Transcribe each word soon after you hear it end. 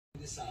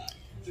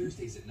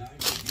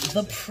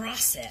the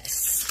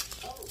process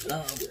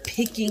of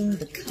picking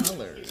the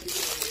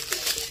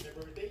colors,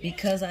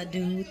 because I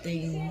do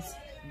things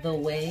the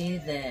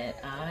way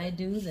that I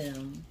do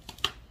them.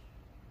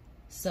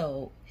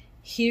 So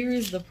here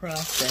is the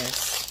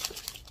process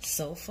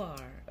so far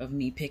of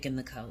me picking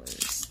the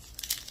colors.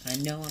 I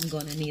know I'm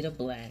going to need a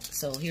black,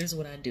 so here's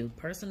what I do.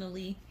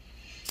 Personally,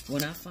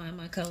 when I find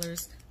my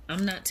colors,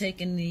 I'm not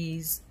taking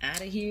these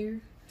out of here.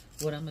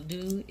 What I'm going to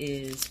do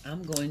is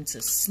I'm going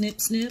to snip,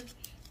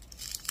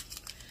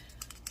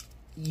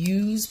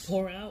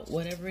 pour out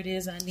whatever it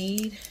is I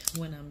need.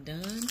 When I'm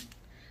done,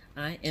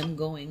 I am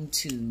going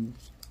to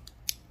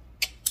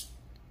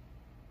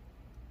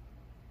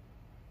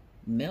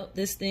melt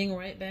this thing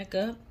right back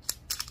up,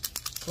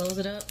 close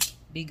it up,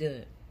 be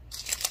good.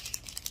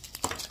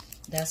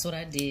 That's what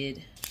I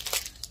did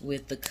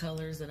with the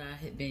colors that I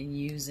had been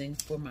using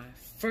for my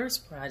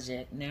first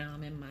project. Now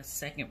I'm in my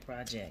second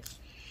project.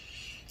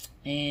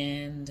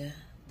 And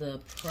the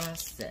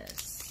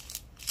process.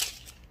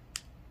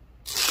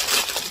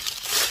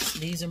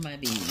 These are my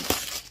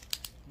beads.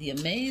 The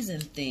amazing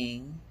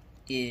thing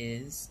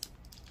is,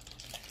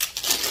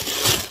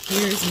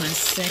 here's my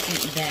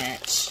second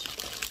batch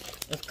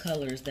of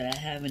colors that I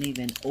haven't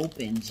even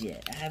opened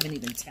yet. I haven't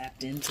even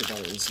tapped into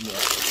those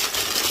yet.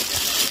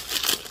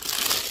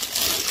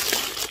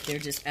 They're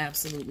just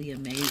absolutely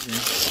amazing.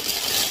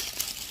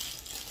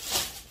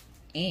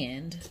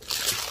 And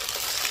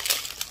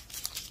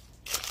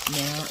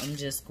now I'm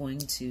just going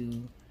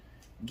to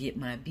get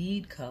my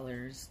bead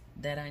colors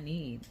that I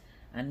need.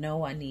 I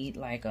know I need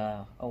like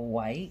a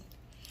white.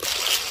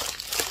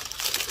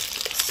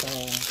 So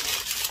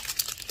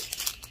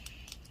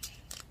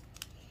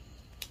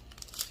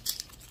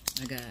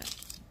I got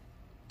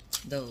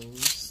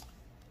those.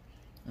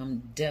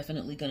 I'm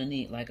definitely gonna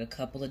need like a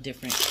couple of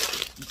different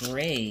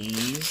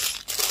grays.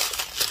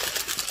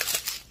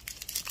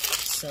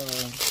 So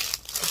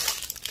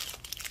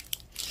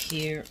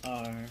here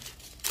are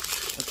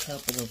a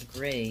couple of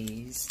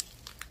grays.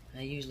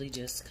 I usually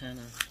just kind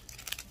of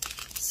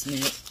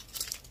snip.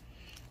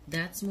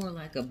 That's more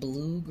like a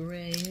blue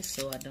gray,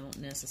 so I don't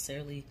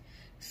necessarily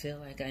feel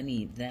like I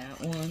need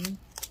that one.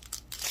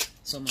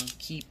 So I'm gonna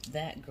keep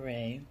that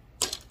gray.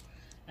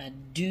 I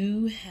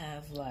do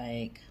have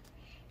like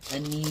a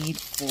need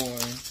for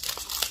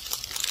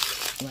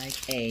like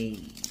a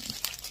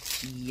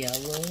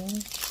yellow.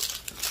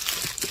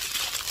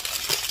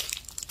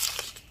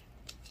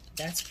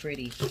 That's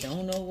pretty.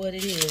 Don't know what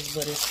it is,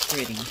 but it's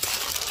pretty.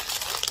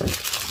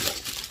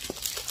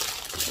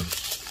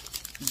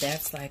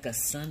 That's like a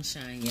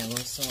sunshine yellow,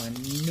 so I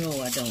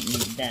know I don't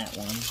need that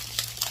one.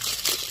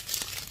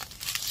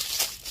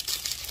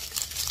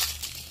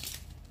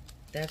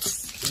 I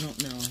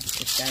don't know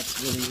if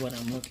that's really what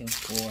I'm looking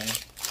for.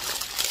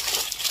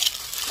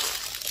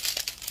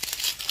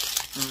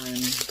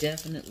 I'm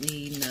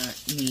definitely not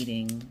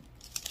needing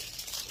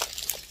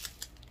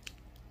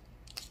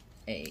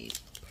a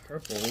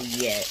purple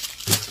yet.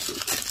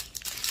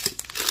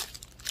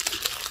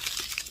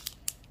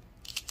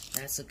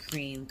 That's a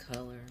cream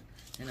color,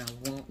 and I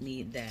won't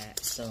need that,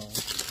 so I'm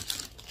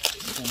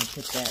going to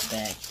put that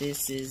back.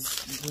 This is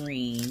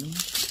green.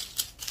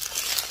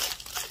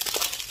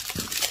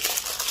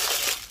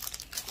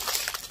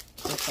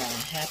 If I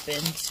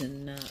happen to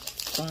not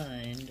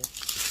find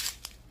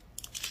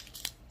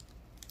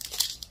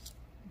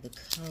the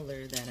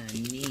color that I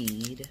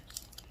need,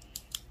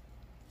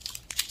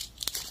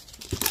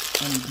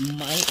 I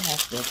might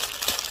have to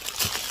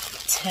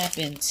tap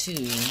into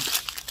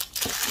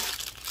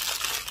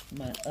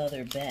my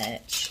other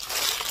batch.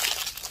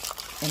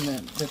 And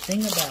the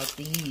thing about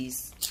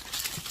these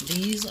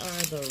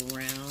are the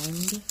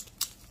round,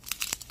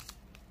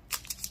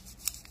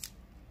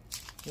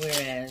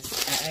 whereas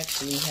I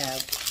actually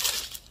have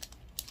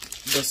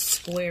the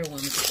square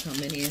ones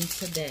coming in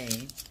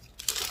today.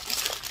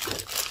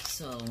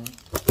 So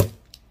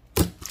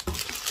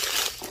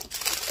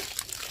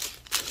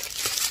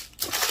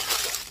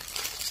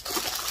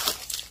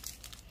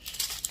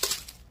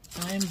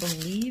I'm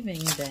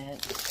believing that,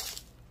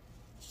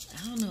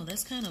 I don't know,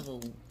 that's kind of a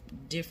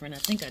different, I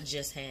think I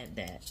just had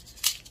that.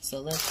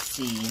 So let's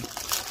see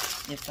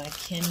if I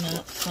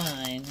cannot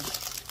find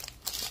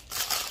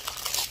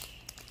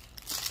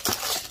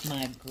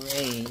my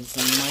grays.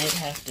 I might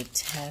have to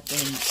tap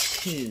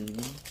into,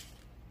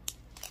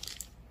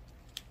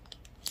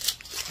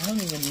 I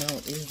don't even know,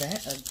 is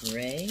that a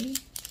gray?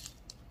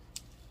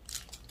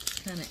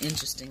 Kind of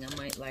interesting. I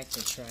might like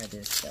to try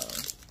this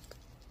though.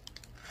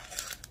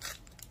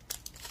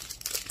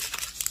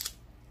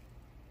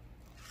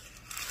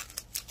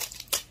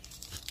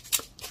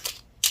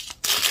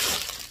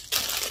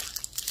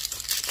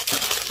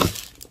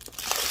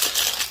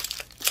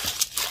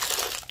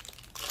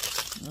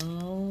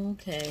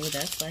 Okay,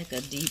 that's like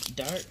a deep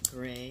dark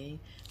gray,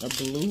 a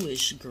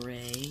bluish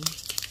gray.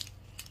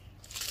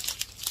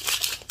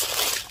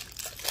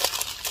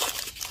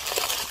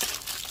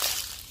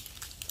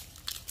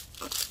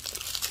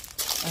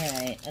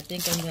 Alright, I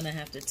think I'm going to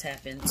have to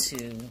tap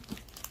into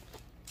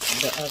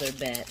the other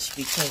batch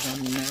because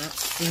I'm not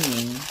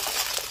seeing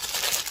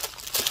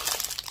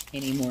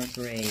any more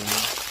grays.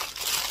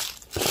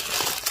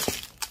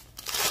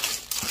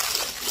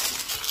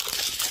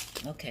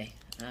 Okay,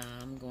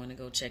 I'm going to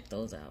go check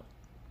those out.